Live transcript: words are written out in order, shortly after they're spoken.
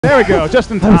There we go,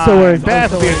 just in time. I'm so worried.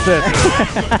 Baz with the assist.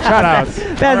 Shout outs.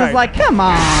 Baz is like, come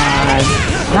on.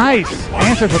 Nice.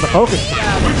 Answers with the focus.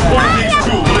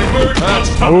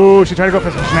 Ooh, she tried to go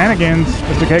for some shenanigans.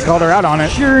 Mr. K called her out on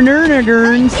it.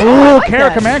 Shenanigans. Ooh,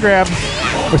 Kara command grab.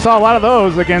 We saw a lot of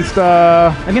those against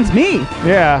me.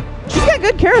 Yeah. She's got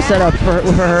good Kara setups for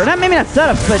her. Maybe not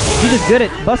setups, but she's just good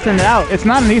at busting it out. It's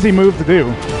not an easy move to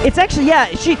do. It's actually, yeah,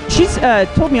 she's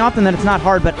told me often that it's not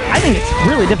hard, but I think it's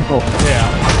really difficult.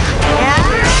 Yeah.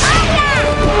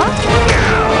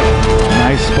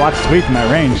 Nice block sweep from that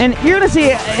range. And you're going to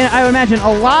see, I would imagine,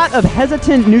 a lot of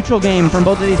hesitant neutral game from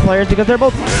both of these players because they're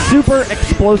both super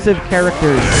explosive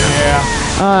characters.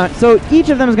 Yeah. So each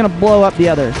of them is going to blow up the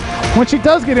other. When she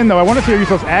does get in, though, I want to see her use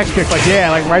those axe kicks. Like,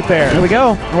 yeah, like right there. There we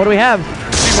go. What do we have?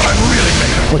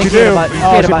 What you do?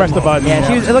 Oh, she pressed the button. Yeah,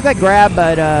 it looked like grab,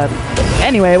 but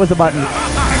anyway, it was a button.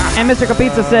 And Mr.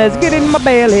 Capizza says, get in my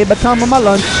belly, become my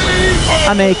lunch.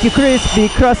 I make you crispy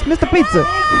crust, Mr. Pizza.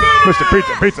 Mr.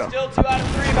 Pizza, pizza. Still 2 out of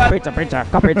 3, but pizza, pizza,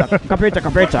 capriccia, capriccia,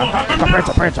 capriccia,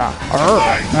 capriccia, pizza.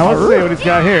 Now let's see what he's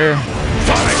got here.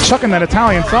 Chucking that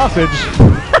Italian sausage.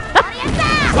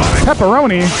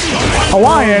 Pepperoni.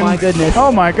 Hawaiian. Oh my goodness.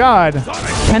 Oh my God.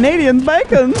 Canadian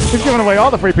bacon. He's giving away all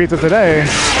the free pizzas today.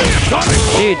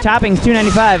 Dude, toppings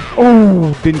 $2.95.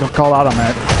 Oh, didn't call out on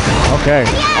that. Okay.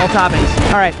 All toppings.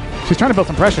 All right. She's trying to build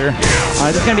some pressure.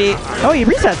 This is going to be... Oh, he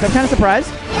resets. I'm kind of surprised.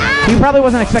 He probably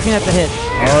wasn't expecting that to hit.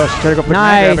 Oh, she's trying to go for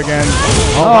nice. the grab again.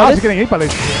 Oh, wow, she's getting hit by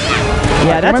these.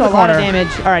 Yeah, that's a lot of damage.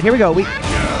 All right, here we go.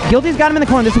 Gllty's got him in the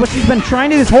corner. This is what she's been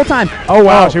trying to do this whole time. Oh,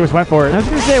 wow, she went for it. I was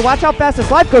going to say, watch how fast this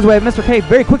life goes away. Mr. K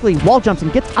very quickly wall jumps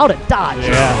and gets out of dodge.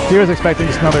 Yeah, he was expecting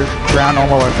just another ground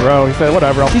normal or throw. He said,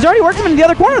 whatever. She's already working in the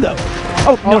other corner, though.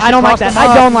 Oh, no, I don't like that.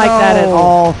 I don't like that at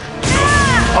all.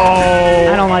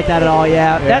 Oh. I don't like that at all,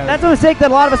 yeah. That's a mistake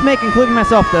that a lot of us make, including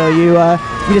myself, though. You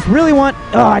just really want,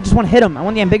 I just want to hit them. I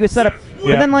want the ambiguous setup.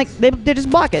 But then, like, they just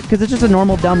block it because it's just a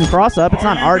normal dumb cross-up. It's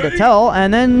not hard to tell.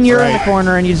 And then you're in the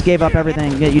corner and you just gave up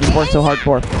everything that you just worked so hard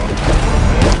for.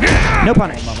 No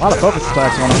punish. A lot of focus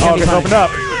attacks on him. Oh, it gets opened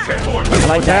up. I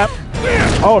like that.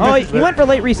 Oh, he went for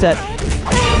late reset.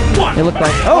 It looked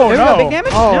like. Oh, there no. Big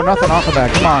damage? Oh, no, nothing off of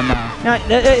that. Come on now. Now,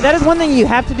 that is one thing you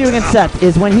have to do against Seth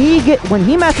is when he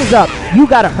messes up, you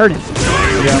gotta hurt him.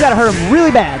 You gotta hurt him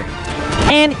really bad.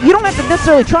 And you don't have to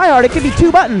necessarily try hard. It could be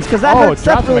 2 buttons because that hurts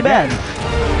Seth really bad.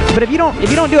 But if you don't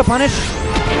do a punish,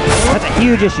 that's a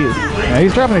huge issue. Yeah,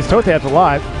 he's dropping these toe tabs a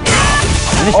lot.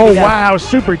 Oh wow,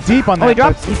 super deep on that. Oh, he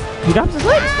drops his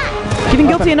legs. Giving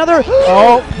Gllty another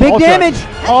big damage.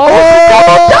 Oh,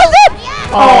 does it?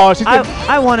 Oh, she's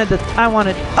I wanted.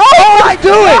 Oh my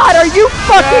God, are you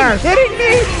fucking kidding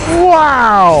me?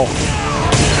 Wow.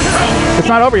 It's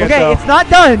not over yet. Okay, it's not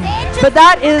done. But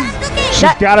that is.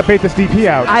 She's gotta bait this DP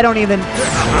out. I don't even.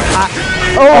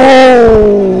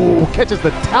 Oh! Catches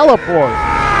the teleport.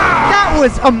 That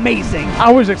was amazing. I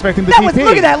was expecting the DP.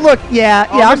 Look at that look. Yeah,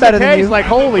 I'm better than you. Like,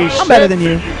 holy shit. I'm better than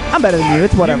you.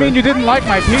 It's whatever. You mean you didn't like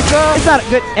my pizza? It's not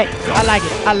good. Hey, I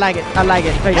like it.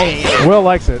 Hey. Will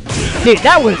likes it. Dude,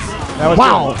 that was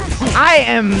wow. Good. I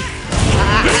am.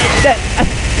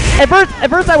 At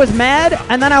first I was mad,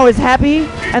 and then I was happy,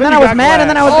 and then I was mad, and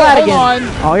then I was glad again.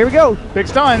 Oh, here we go. Big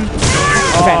stun.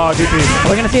 Okay. Oh, DP.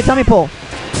 We're gonna see a tummy pull.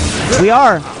 We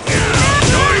are.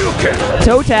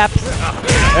 Toe taps.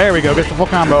 There we go. Gets the full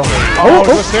combo. Oh,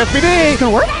 it's the SPD. It's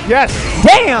gonna work? Yes.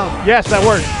 Damn. Yes, that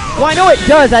works. Well, I know it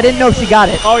does. I didn't know she got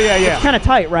it. Oh yeah. It's kind of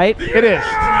tight, right? It is.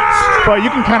 But you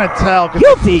can kind of tell.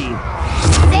 Gllty.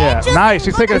 Yeah. Nice.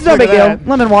 She's taking a no big deal.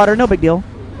 Lemon water. No big deal.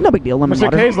 Lemon Mr.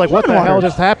 water. K's like, what the hell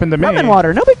just happened to me? Lemon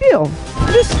water. No big deal.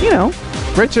 Just,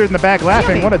 Richard in the back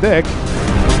laughing. What a dick.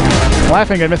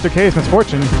 Laughing at Mr. K's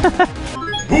misfortune.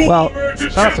 Well,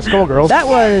 shout out to Skullgirls. That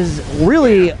was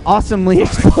really awesomely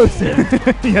explosive.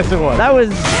 Yes, it was. That was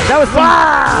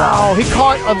wow! He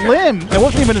caught a limb. It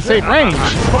wasn't even in safe range.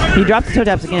 He dropped the toe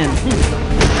taps again.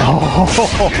 Oh,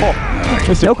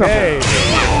 Mr. K.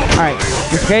 All right,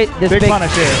 Mr. K. This big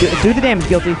punish here. Do the damage,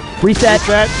 Gllty. Reset.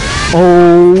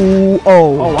 Oh,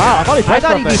 wow! I thought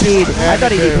he DP'd. I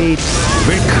thought he DP'd.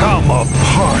 Become a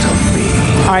part of me.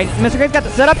 All right, Mr. K's got the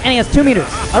setup, and he has 2 meters.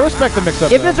 I respect the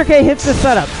mix-up. If Mr. K hits this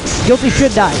setup, Gllty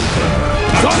should die.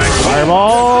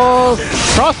 Fireballs.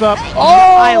 Cross-up. Oh,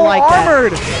 I like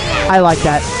armored. That. I like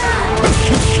that.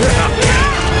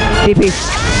 DP.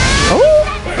 Oh.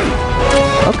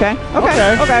 Okay.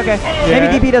 Yeah. Maybe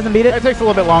DP doesn't beat it. It takes a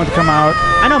little bit long to come out.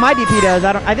 I know my DP does.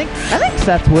 I think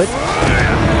Seth would.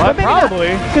 Well, probably.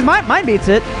 Because mine beats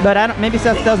it, but I don't. Maybe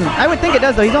Seth doesn't. I would think it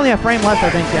does though. He's only a frame less,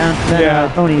 I think, than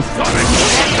Oni's.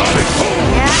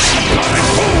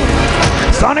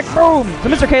 Sonic boom! So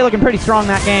Mr. K looking pretty strong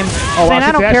that game. Oh, Saying wow,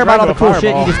 I don't dash care right about all to the cool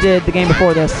shit fireball. you just did the game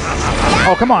before this.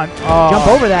 Oh, come on. Jump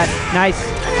over that. Nice.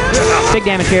 Big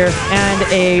damage here. And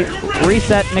a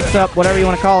reset, mix up, whatever you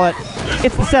want to call it.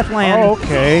 It's the Seth land. Oh,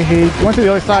 okay. He went to the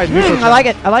other side. I like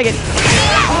it. I like it.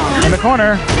 In the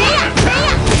corner.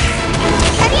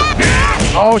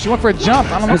 Oh, she went for a jump.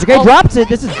 I don't know. Mr. K drops it.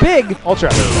 This is big.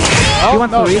 Ultra. He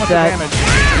wants to he wants reset.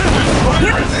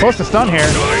 damage. Close to stun here.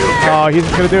 Oh, he's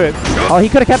going to do it. Oh, he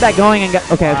could have kept that going and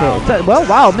got... Okay, Wow. okay. So, well,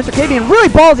 wow. Mr. K being really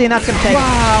ballsy, and that's going to take it.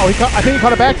 Wow. I think he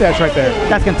caught a backdash right there.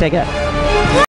 That's going to take it.